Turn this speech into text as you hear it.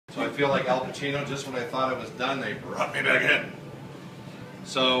feel like Al Pacino. Just when I thought I was done, they brought me back in.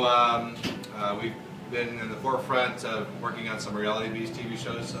 So we've been in the forefront of working on some reality-based TV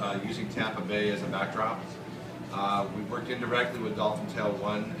shows using Tampa Bay as a backdrop. We've worked indirectly with Dolphin Tale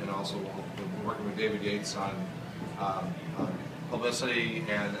 1 and also working with David Yates on publicity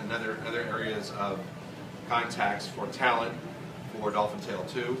and other areas of contacts for talent for Dolphin Tale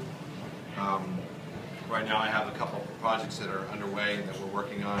 2. Right now I have a couple of projects that are underway that we're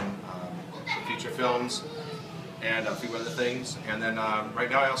working on, some feature films and a few other things. And then right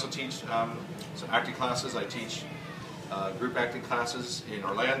now I also teach some acting classes. I teach group acting classes in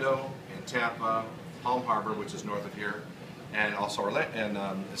Orlando, in Tampa, Palm Harbor, which is north of here, and also in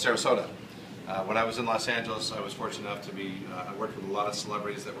Sarasota. When I was in Los Angeles, I was fortunate enough to be, I worked with a lot of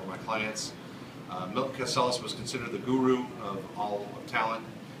celebrities that were my clients. Milton Castelis was considered the guru of all of talent,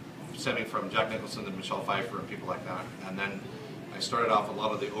 stemming from Jack Nicholson to Michelle Pfeiffer and people like that. And then I started off a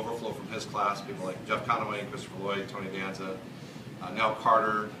lot of the overflow from his class, people like Jeff Conaway, Christopher Lloyd, Tony Danza, Nell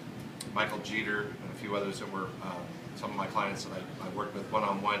Carter, Michael Jeter, and a few others that were some of my clients that I worked with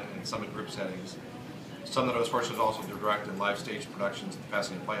one-on-one and some in group settings. Some that I was fortunate also to direct in live stage productions at the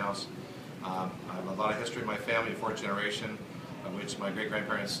Pasadena Playhouse. I have a lot of history in my family, fourth generation, of which my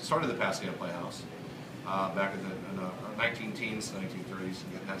great-grandparents started the Pasadena Playhouse back in the 19-teens to 1930s,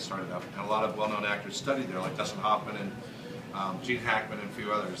 and getting that started up. And a lot of well-known actors studied there, like Dustin Hoffman and Gene Hackman and a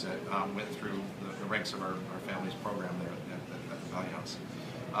few others that went through the ranks of our family's program there at the Playhouse.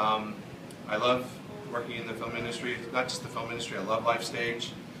 I love working in the film industry, not just the film industry, I love live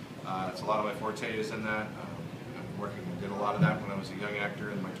stage. It's a lot of my forte is in that. I did a lot of that when I was a young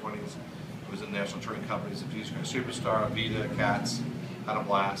actor in my 20s. I was in national touring companies of Jesus Christ Superstar, Vita, Cats, Had a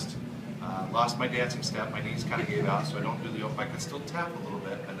Blast. Lost my dancing step, my knees kind of gave out, so I don't do the I can still tap a little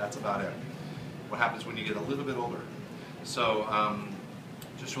bit, and that's about it. What happens when you get a little bit older. So,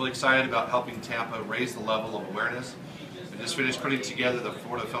 just really excited about helping Tampa raise the level of awareness. I just finished putting together the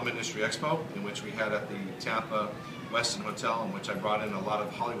Florida Film Industry Expo, in which we had at the Tampa Westin Hotel, in which I brought in a lot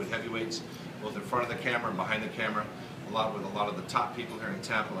of Hollywood heavyweights, both in front of the camera and behind the camera, with a lot of the top people here in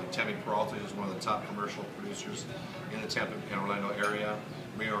Tampa, like Tammy Peralta, who's one of the top commercial producers in the Tampa and Orlando area,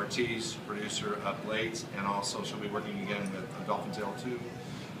 Maria Ortiz, producer of Blades, and also she'll be working again with Dolphin Tale 2.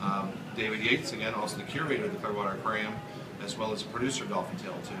 David Yates, again, also the curator of the Clearwater Aquarium, as well as a producer of Dolphin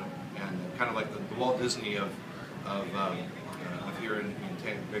Tale 2, and kind of like the Walt Disney of here in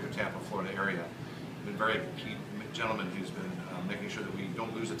Greater Tampa, Florida area. Been very key gentleman who's been making sure that we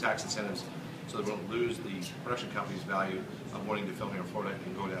don't lose the tax incentives, so that we don't lose the production company's value of wanting to film here in Florida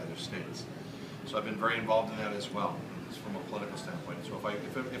and go to other states. So I've been very involved in that as well, from a political standpoint. So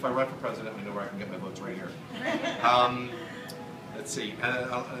if I run for president, I know where I can get my votes right here. Let's see,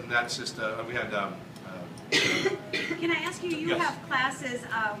 and that's just we had. Can I ask you? You yes. have classes.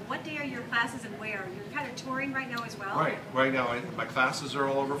 What day are your classes and where? You're kind of touring right now as well. Right. Right now, my classes are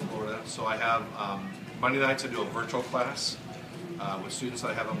all over Florida. So I have Monday nights I do a virtual class with students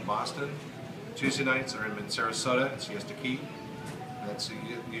I have in Boston. Tuesday nights are in Sarasota, Siesta Key. That's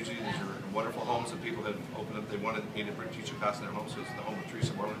usually these are wonderful homes that people have opened up. They wanted me to teach a class in their home, so it's the home of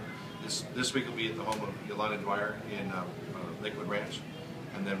Teresa Moreland. This week will be at the home of Yolanda Dwyer in Lakewood Ranch,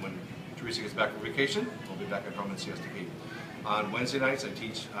 and then when Teresa gets back from vacation, we'll be back at home in Siesta Key. On Wednesday nights, I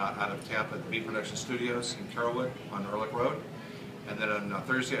teach out of Tampa at the Beat Production Studios in Carrollwood on Ehrlich Road, and then on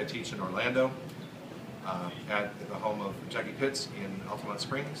Thursday I teach in Orlando at the home of Jackie Pitts in Altamont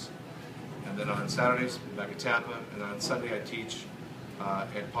Springs. And then on Saturdays, back at Tampa, and on Sunday I teach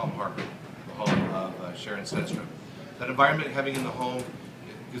at Palm Harbor, the home of Sharon Stenstrom. That environment having in the home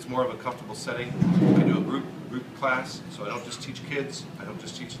gives more of a comfortable setting. I do a group class, so I don't just teach kids, I don't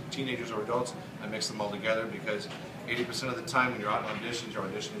just teach teenagers or adults, I mix them all together because 80% of the time when you're out on auditions, you're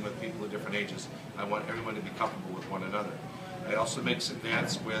auditioning with people of different ages. I want everyone to be comfortable with one another. I also mix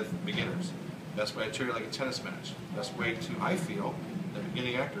advanced with beginners. Best way I treat it like a tennis match. Best way to, I feel, that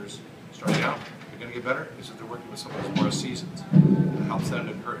beginning actors starting out, they're going to get better is if they're working with someone who's more seasoned. It helps them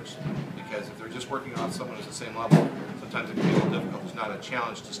to encourage. Because if they're just working on someone who's the same level, sometimes it can be a little difficult. It's not a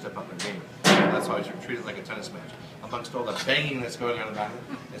challenge to step up their game. That's why I should treat it like a tennis match. Amongst all the banging that's going on in the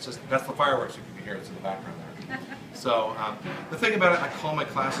background, it's just, that's the fireworks you can hear. It's in the background there. So the thing about it, I call my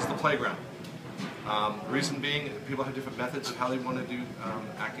classes the playground. The reason being, people have different methods of how they want to do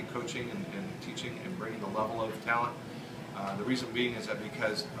acting, coaching, and teaching, and bringing the level of talent. The reason being is that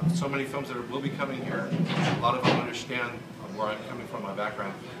because of so many films that will be coming here, a lot of them understand where I'm coming from, my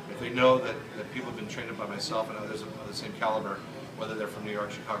background. If they know that people have been trained up by myself and others of the same caliber, whether they're from New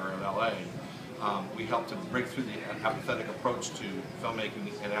York, Chicago, or LA, we help to break through the apathetic approach to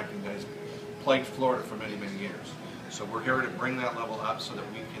filmmaking and acting that has plagued Florida for many, many years. So we're here to bring that level up so that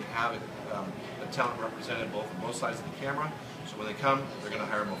we can have the talent represented both on both sides of the camera. So when they come, they're going to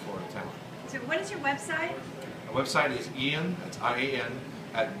hire more Florida talent. So what is your website? Our website is Ian, that's I-A-N,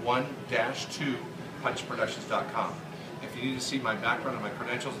 at 1-2punchproductions.com. If you need to see my background and my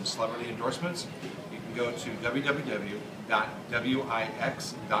credentials and celebrity endorsements, you can go to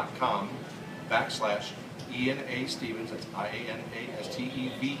www.wix.com/Ian A. Stevens, that's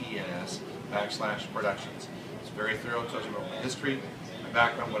IANASTEVENS /productions. It's very thorough, tells you about my history, my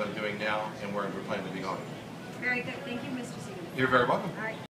background, what I'm doing now, and where we're planning to be going. Very good. Thank you, Mr. Stevens. You're very welcome. All right.